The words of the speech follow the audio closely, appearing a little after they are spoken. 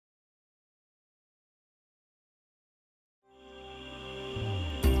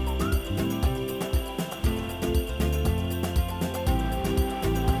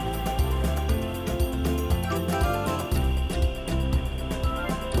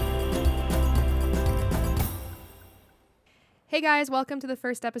Hey guys, welcome to the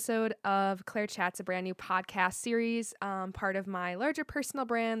first episode of Claire Chats, a brand new podcast series, part of my larger personal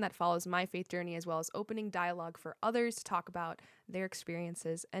brand that follows my faith journey as well as opening dialogue for others to talk about their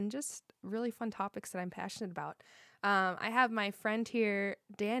experiences and just really fun topics that I'm passionate about. I have my friend here,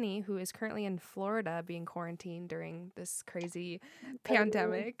 Danny, who is currently in Florida being quarantined during this crazy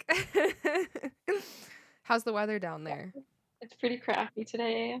pandemic. How's the weather down there? It's pretty crappy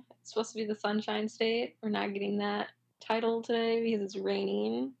today. It's supposed to be the sunshine state. We're not getting that title today because it's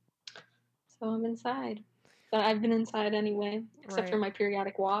raining. So I'm inside. But I've been inside anyway, except for Right. my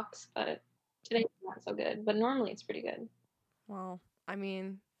periodic walks. But today's not so good. But normally it's pretty good. Well, I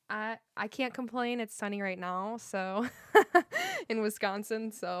mean, I can't complain. It's sunny right now, so in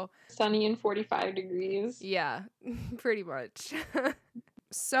Wisconsin, so Sunny and 45 degrees. yeah, pretty much.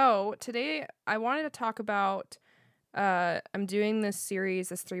 So, today I wanted to talk about I'm doing this series,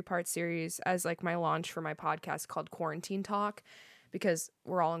 this 3-part series as like my launch for my podcast called Quarantine Talk because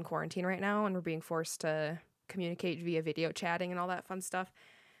we're all in quarantine right now and we're being forced to communicate via video chatting and all that fun stuff.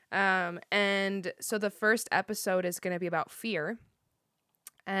 And so the first episode is going to be about fear.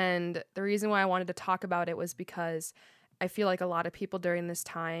 And the reason why I wanted to talk about it was because I feel like a lot of people during this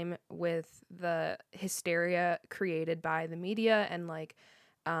time with the hysteria created by the media and like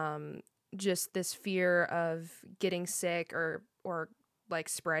just this fear of getting sick or like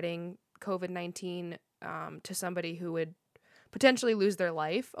spreading COVID-19 to somebody who would potentially lose their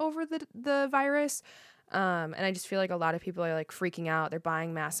life over the virus. And I just feel like a lot of people are like freaking out. They're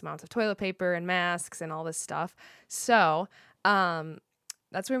buying mass amounts of toilet paper and masks and all this stuff. So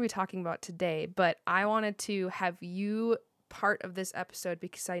that's what we'll be talking about today. But I wanted to have you part of this episode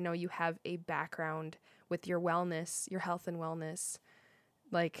because I know you have a background with your wellness, your health and wellness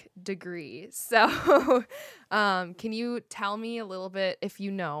like degree. So can you tell me a little bit, if you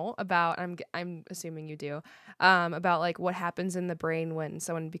know, about I'm assuming you do, about like what happens in the brain when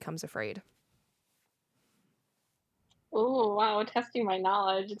someone becomes afraid? Oh, wow. Testing my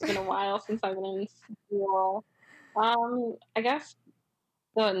knowledge. It's been a while since I've been in school. I guess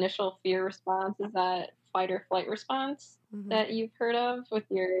the initial fear response is that fight or flight response Mm-hmm. that you've heard of with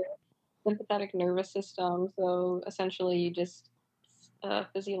your sympathetic nervous system. So essentially, you just a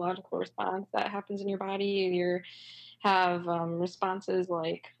physiological response that happens in your body. You have responses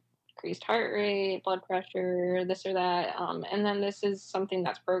like increased heart rate, blood pressure, this or that, and then this is something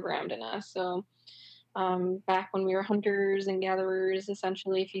that's programmed in us. So back when we were hunters and gatherers,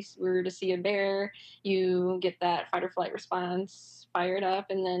 essentially, if you were to see a bear, you get that fight or flight response fired up,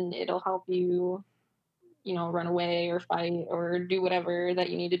 and then it'll help you, run away or fight or do whatever that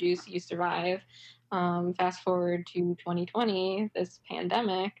you need to do so you survive. Fast forward to 2020, this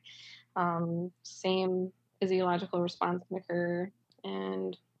pandemic, same physiological response can occur,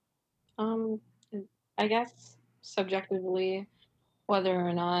 and um, I guess subjectively, whether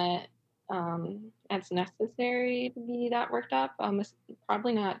or not it's necessary to be that worked up. It's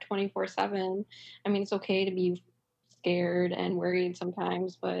probably not 24/7. I mean, it's okay to be scared and worried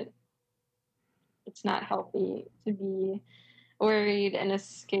sometimes, but it's not healthy to be worried and is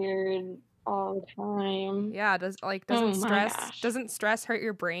scared all the time. Yeah, Oh my gosh. doesn't stress hurt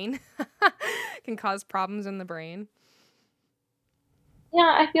your brain? Can cause problems in the brain.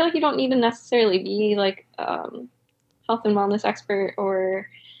 Yeah, I feel like you don't need to necessarily be like health and wellness expert or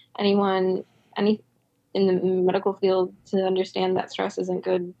anyone any in the medical field to understand that stress isn't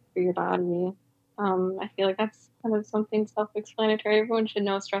good for your body. I feel like that's kind of something self-explanatory. Everyone should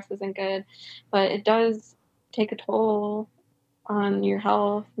know stress isn't good, but it does take a toll on your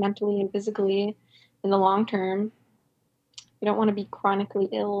health mentally and physically in the long term. You don't want to be chronically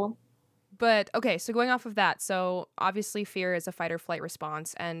ill. But okay, so going off of that, so obviously fear is a fight or flight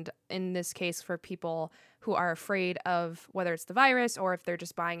response. And in this case, for people who are afraid of whether it's the virus or if they're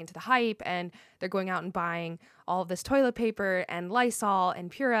just buying into the hype and they're going out and buying all of this toilet paper and Lysol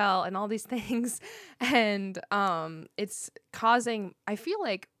and Purell and all these things. And it's causing, I feel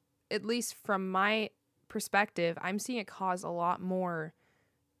like, at least from my perspective, I'm seeing it cause a lot more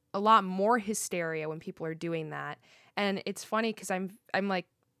hysteria when people are doing that. And it's funny because I'm like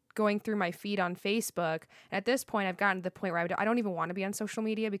going through my feed on Facebook. And at this point, I've gotten to the point where I don't even want to be on social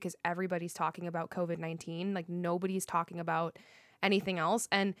media because everybody's talking about COVID-19. Like nobody's talking about anything else.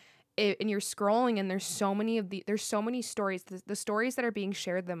 And you're scrolling and there's so many stories. The stories that are being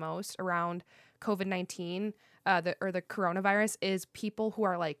shared the most around COVID-19 the coronavirus is people who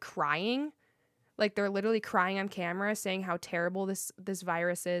are like crying. Like they're literally crying on camera saying how terrible this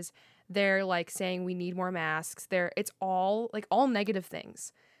virus is. They're like saying we need more masks. It's all negative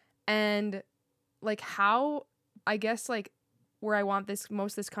things. And like how I guess like where I want this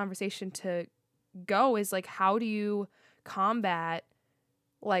conversation to go is like how do you combat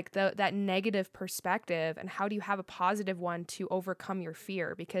like that negative perspective, and how do you have a positive one to overcome your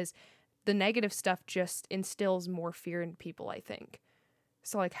fear? Because the negative stuff just instills more fear in people, I think.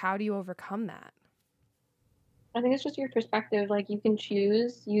 So like, how do you overcome that? I think it's just your perspective. Like you can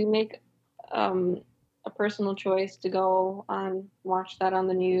choose, you make um, a personal choice to go on watch that on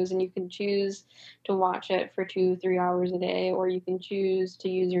the news, and you can choose to watch it for 2, 3 hours a day, or you can choose to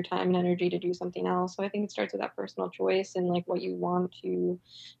use your time and energy to do something else. So I think it starts with that personal choice and like what you want to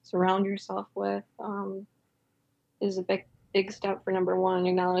surround yourself with. Is a big step for number one,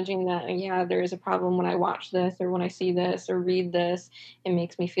 acknowledging that yeah, there is a problem when I watch this or when I see this or read this. It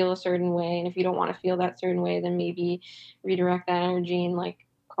makes me feel a certain way, and if you don't want to feel that certain way, then maybe redirect that energy and like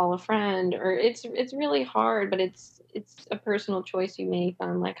call a friend. Or it's really hard, but it's a personal choice you make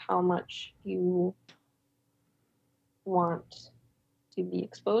on like how much you want to be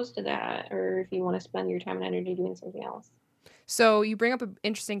exposed to that, or if you want to spend your time and energy doing something else. So you bring up an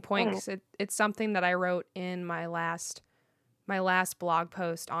interesting I point, don't know. because it's something that I wrote in my last blog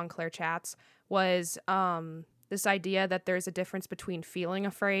post on Claire Chats, was this idea that there's a difference between feeling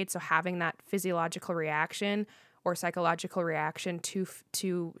afraid, so having that physiological reaction or psychological reaction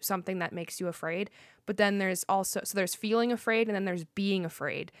to something that makes you afraid, but then there's also, so there's feeling afraid and then there's being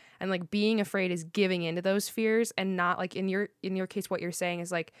afraid. And like being afraid is giving into those fears, and not like in your case what you're saying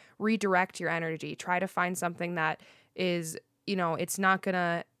is like redirect your energy, try to find something that is, it's not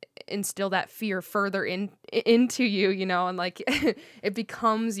gonna instill that fear further into you, and like it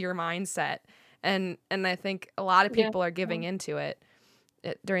becomes your mindset. And I think a lot of Yeah. people are giving into it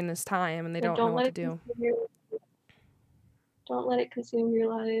during this time, and they Like don't know what to do. don't let it consume your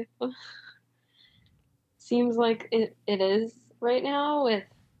life. Seems like it is right now, with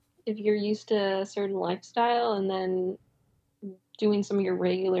if you're used to a certain lifestyle and then doing some of your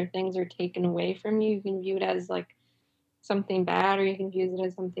regular things are taken away from you, you can view it as like something bad, or you can view it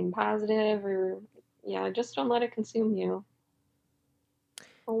as something positive, or yeah, just don't let it consume you.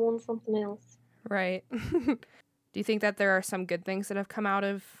 I want something else. Right. Do you think that there are some good things that have come out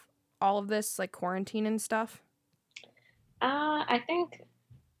of all of this, like quarantine and stuff? I think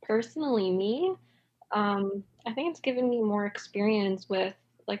personally, me, I think it's given me more experience with,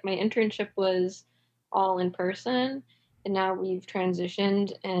 like, my internship was all in person, and now we've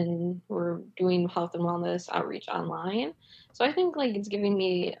transitioned and we're doing health and wellness outreach online. So I think like it's giving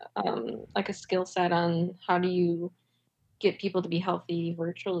me like a skill set on how do you get people to be healthy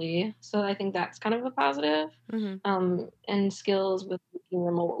virtually. So I think that's kind of a positive. Mm-hmm. And skills with working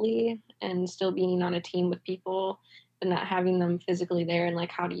remotely and still being on a team with people, but not having them physically there, and like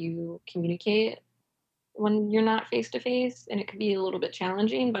how do you communicate when you're not face to face, and it could be a little bit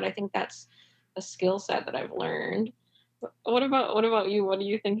challenging, but I think that's a skill set that I've learned. What about you? What do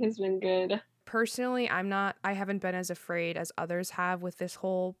you think has been good? Personally, I haven't been as afraid as others have with this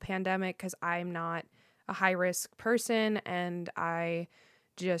whole pandemic, because I'm not a high risk person, and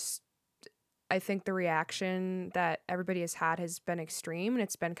just, I think the reaction that everybody has been extreme, and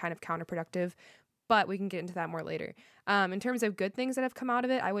it's been kind of counterproductive, but we can get into that more later. In terms of good things that have come out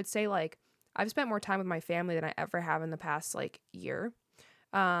of it, I would say like I've spent more time with my family than I ever have in the past like year.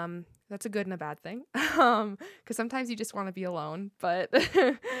 That's a good and a bad thing. Because sometimes you just want to be alone, but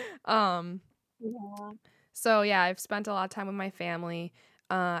um, Yeah. so yeah, I've spent a lot of time with my family.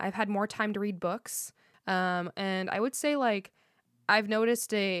 I've had more time to read books. And I would say like I've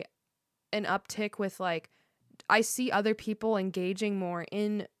noticed an uptick with like I see other people engaging more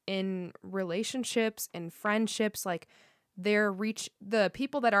in relationships and friendships. Like the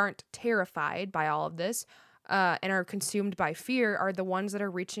people that aren't terrified by all of this and are consumed by fear are the ones that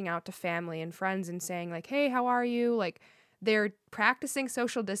are reaching out to family and friends and saying like, hey, how are you? Like they're practicing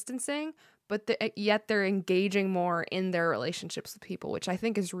social distancing, but yet they're engaging more in their relationships with people, which I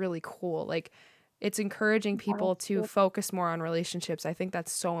think is really cool. Like it's encouraging people to focus more on relationships. I think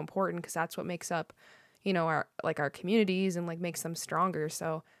that's so important, because that's what makes up, our communities, and like makes them stronger.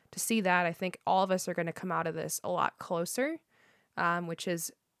 So to see that, I think all of us are going to come out of this a lot closer, which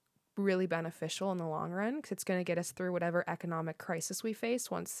is really beneficial in the long run, because it's going to get us through whatever economic crisis we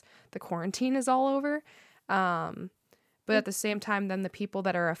face once the quarantine is all over. But at the same time, then the people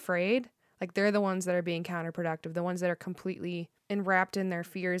that are afraid, like they're the ones that are being counterproductive, the ones that are completely enwrapped in their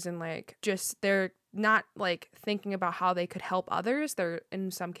fears, and like just they're not like thinking about how they could help others. They're, in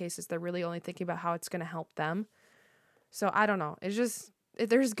some cases, they're really only thinking about how it's going to help them. So I don't know. It's just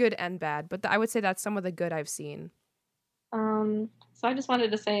there's good and bad, but I would say that's some of the good I've seen. So I just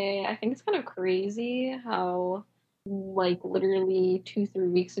wanted to say I think it's kind of crazy how like literally 2, 3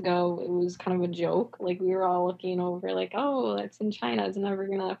 weeks ago, it was kind of a joke. Like we were all looking over, like, oh, it's in China, it's never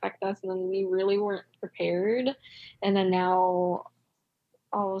gonna affect us. And then we really weren't prepared. And then now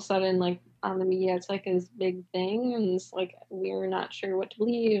all of a sudden, like on the media, it's like this big thing, and it's like we're not sure what to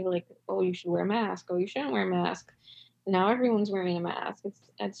believe. Like, oh, you should wear a mask. Oh, you shouldn't wear a mask. And now everyone's wearing a mask.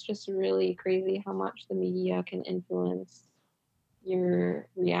 It's just really crazy how much the media can influence your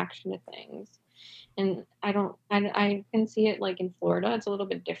reaction to things. And I can see it like in Florida. It's a little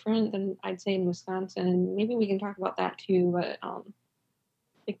bit different than I'd say in Wisconsin. Maybe we can talk about that too. But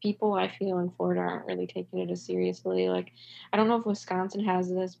like people I feel in Florida aren't really taking it as seriously. Like I don't know if Wisconsin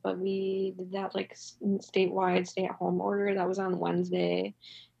has this, but we did that like statewide stay at home order that was on Wednesday,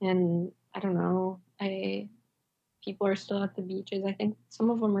 and I don't know. I People are still at the beaches. I think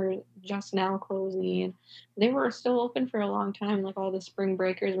some of them are just now closing. They were still open for a long time. Like all the spring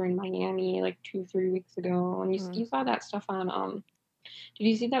breakers were in Miami like 2, 3 weeks ago, and Mm. you saw that stuff on. Did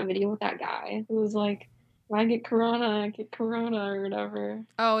you see that video with that guy who was like, "When I get corona or whatever"?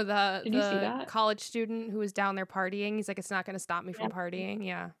 Oh, Did you see the that? college student who was down there partying. He's like, it's not going to stop me Yeah. from partying.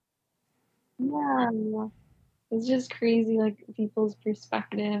 Yeah. Yeah. It's just crazy, like people's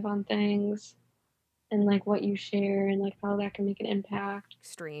perspective on things and like what you share and like how that can make an impact.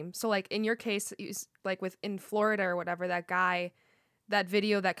 Extreme. So like in your case, like with in Florida or whatever, that guy, that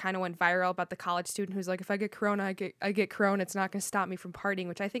video that kind of went viral about the college student who's like, if I get corona, I get corona. It's not going to stop me from partying,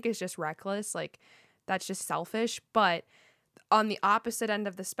 which I think is just reckless. Like that's just selfish. But on the opposite end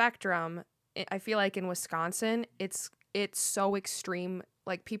of the spectrum, I feel like in Wisconsin, it's so extreme.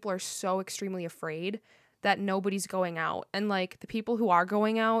 Like people are so extremely afraid that nobody's going out, and like the people who are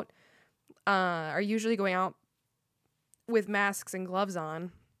going out are usually going out with masks and gloves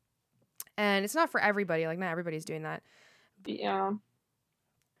on, and it's not for everybody. Like not everybody's doing that. Yeah.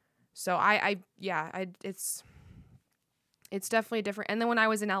 So it's definitely different. And then when I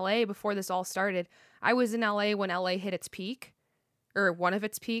was in LA before this all started, I was in LA when LA hit its peak, or one of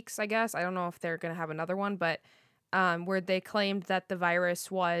its peaks, I guess. I don't know if they're going to have another one, but where they claimed that the virus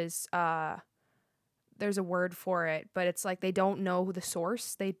was, there's a word for it, but it's like they don't know the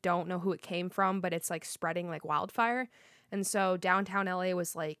source. They don't know who it came from, but it's like spreading like wildfire. And so downtown LA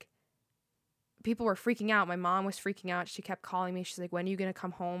was like, people were freaking out. My mom was freaking out. She kept calling me. She's like, when are you going to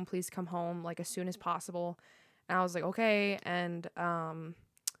come home? Please come home, like as soon as possible. And I was like, okay. And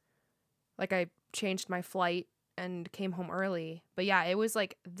like I changed my flight and came home early. But yeah, it was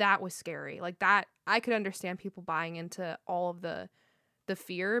like, that was scary. Like that, I could understand people buying into all of the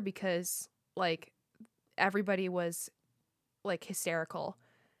fear, because like everybody was like hysterical,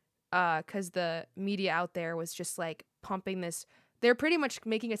 because the media out there was just like pumping this. They're pretty much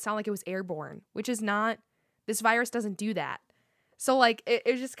making it sound like it was airborne, which is not. This virus doesn't do that. So like it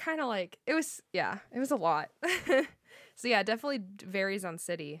was just kind of like it was a lot. So yeah, it definitely varies on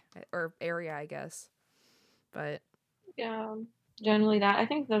city or area, I guess. But Yeah. Generally that. I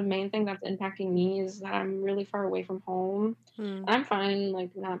think the main thing that's impacting me is that I'm really far away from home. hmm. And I'm fine like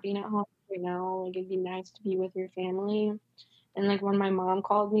not being at home right now. Like it'd be nice to be with your family. And like when my mom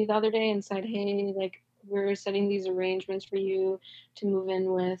called me the other day and said, "Hey, like we're setting these arrangements for you to move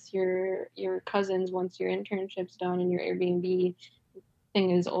in with your cousins once your internship's done and your Airbnb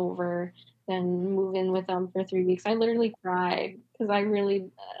thing is over, then move in with them for 3 weeks." I literally cried because I really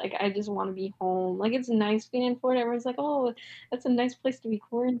like I just want to be home. Like it's nice being in Florida. Everyone's like, "Oh, that's a nice place to be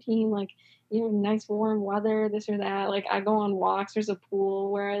quarantined." Like you have nice warm weather, this or that. Like I go on walks. There's a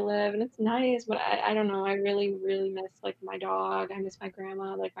pool where I live, and it's nice. But I don't know. I really miss like my dog. I miss my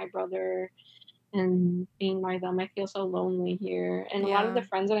grandma, like my brother, and being by them. I feel so lonely here. And a lot of Yeah. the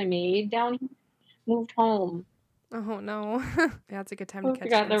friends that I made down here moved home. Oh no. Yeah, it's a good time to I catch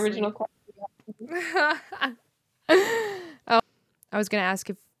forgot the some original sleep. question. Oh, I was gonna ask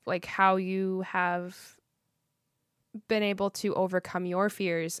if like how you have been able to overcome your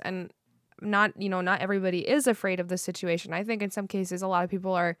fears, and not everybody is afraid of the situation. I think in some cases a lot of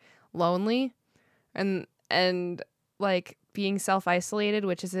people are lonely and like being self-isolated,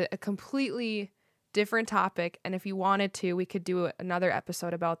 which is a completely different topic, and if you wanted to, we could do another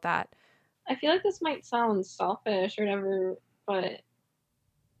episode about that. I feel like this might sound selfish or whatever, but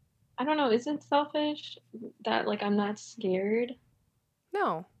I don't know, is it selfish that like I'm not scared?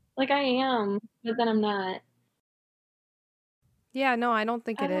 No. Like I am, but then I'm not. Yeah, no, I don't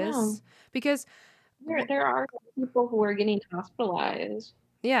think I it don't know. is, because There are people who are getting hospitalized.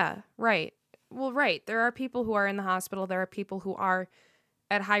 yeah, right. Well, right. There are people who are in the hospital. There are people who are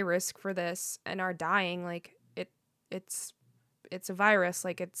at high risk for this and are dying. Like it's a virus.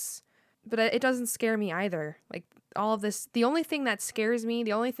 Like but it doesn't scare me either. Like all of this, the only thing that scares me,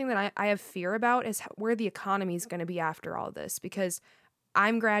 the only thing that I have fear about is where the economy is going to be after all this, because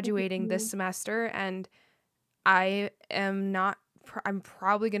I'm graduating this Mhm. semester and I am not, I'm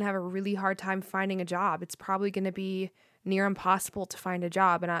probably going to have a really hard time finding a job. It's probably going to be near impossible to find a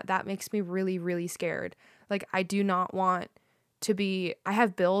job. And that makes me really, really scared. Like, I do not want to be, I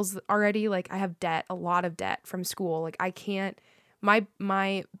have bills already. Like, I have debt, a lot of debt from school. Like, I can't, my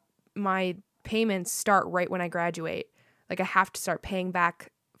payments start right when I graduate. Like, I have to start paying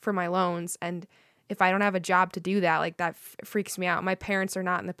back for my loans. And if I don't have a job to do that, like, that freaks me out. My parents are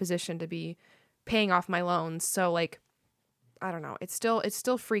not in the position to be paying off my loans. So like, I don't know. It's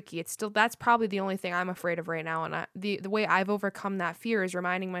still freaky. It's still, that's probably the only thing I'm afraid of right now. And the way I've overcome that fear is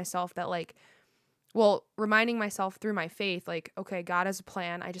reminding myself that like, well, reminding myself through my faith, like, okay, God has a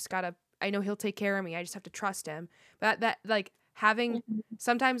plan. I know he'll take care of me. I just have to trust him. But that like having, Mhm.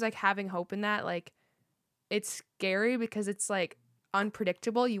 sometimes like having hope in that, like it's scary because it's like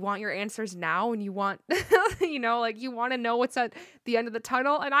unpredictable. You want your answers now and you want, like you want to know what's at the end of the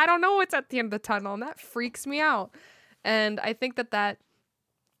tunnel. And I don't know what's at the end of the tunnel. And that freaks me out. And I think that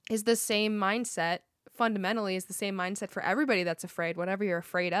is the same mindset, fundamentally, is the same mindset for everybody that's afraid, whatever you're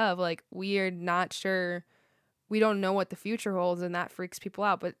afraid of. Like, we are not sure, we don't know what the future holds, and that freaks people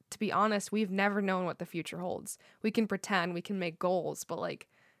out. But to be honest, we've never known what the future holds. We can pretend, we can make goals, but like,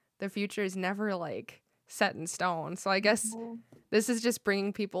 the future is never like set in stone. So I guess Mhm. this is just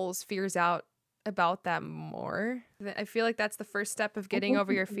bringing people's fears out about that more. I feel like that's the first step of I getting think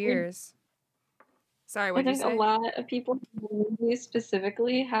over your fears. Sorry, I what'd you think a say? lot of people we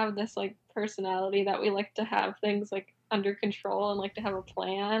specifically have this like personality that we like to have things like under control and like to have a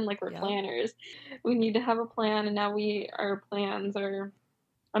plan. Like we're Yep. planners. We need to have a plan, and now our plans are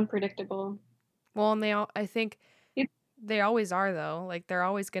unpredictable. Well, and I think It- they always are though. Like they're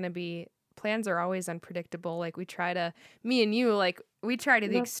always going to be, plans are always unpredictable. Like me and you, like we try to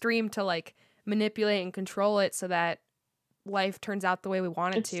the That's extreme to like manipulate and control it so that life turns out the way we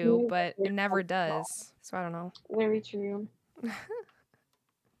want it it to, seems like but it never does. So I don't know. very true.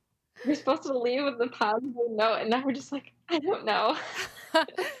 We're supposed to leave with a positive note, and now we're just like, I don't know.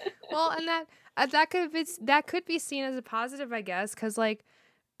 Well, and that could be seen as a positive, I guess, cuz like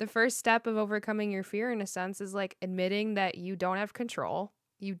the first step of overcoming your fear in a sense is like admitting that you don't have control.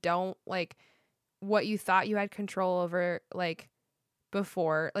 You don't like what you thought you had control over, like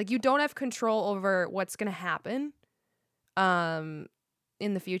before. Like you don't have control over what's going to happen um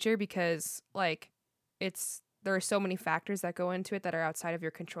in the future, because like there are so many factors that go into it that are outside of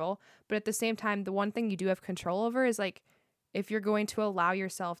your control. But at the same time, the one thing you do have control over is like if you're going to allow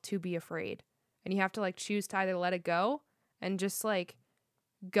yourself to be afraid, and you have to like choose to either let it go and just like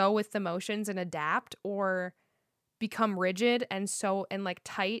go with the motions and adapt, or become rigid and like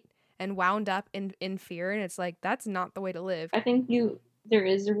tight and wound up in fear. And it's like that's not the way to live. I think there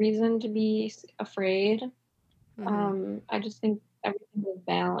is a reason to be afraid. Mhm. I just think everything is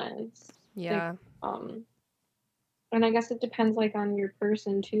balanced. Like, Yeah. um, and I guess it depends like on your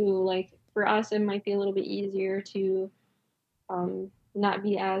person too. Like for us, it might be a little bit easier to not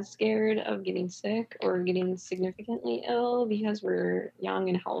be as scared of getting sick or getting significantly ill because we're young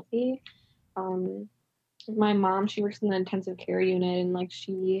and healthy. Um, my mom, she works in the intensive care unit, and like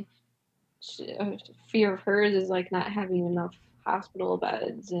she fear of hers is like not having enough hospital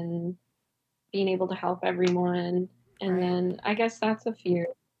beds and being able to help everyone. And Right. then I guess that's a fear.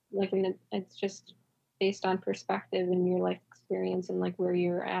 Like, and it's just based on perspective and your life experience and like where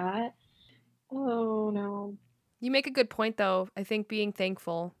you're at. Oh no. You make a good point though. I think being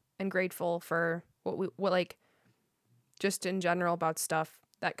thankful and grateful for what like just in general about stuff,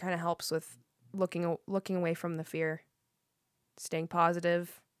 that kind of helps with looking away from the fear, staying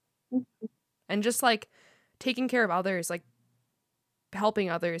positive, and just like taking care of others, like helping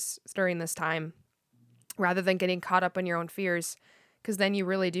others during this time rather than getting caught up in your own fears, because then you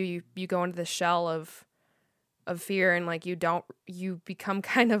really do, you go into the shell of fear, and like you become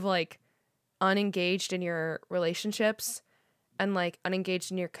kind of like unengaged in your relationships and like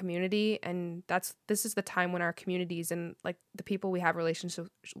unengaged in your community. And this is the time when our communities and like the people we have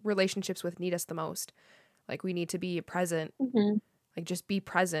relationships with need us the most. Like we need to be present, Hmm. like just be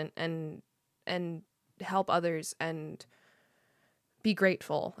present and help others and be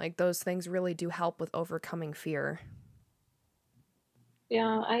grateful. Like those things really do help with overcoming fear.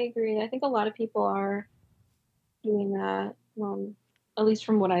 Yeah, I agree. I think a lot of people are doing that. At least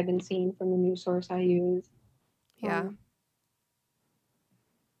from what I've been seeing from the news source I use. Yeah. Um,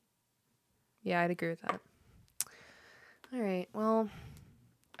 Yeah, I'd agree with that. All right. Well,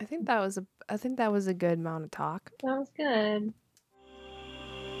 I think that was a good amount of talk. that was good.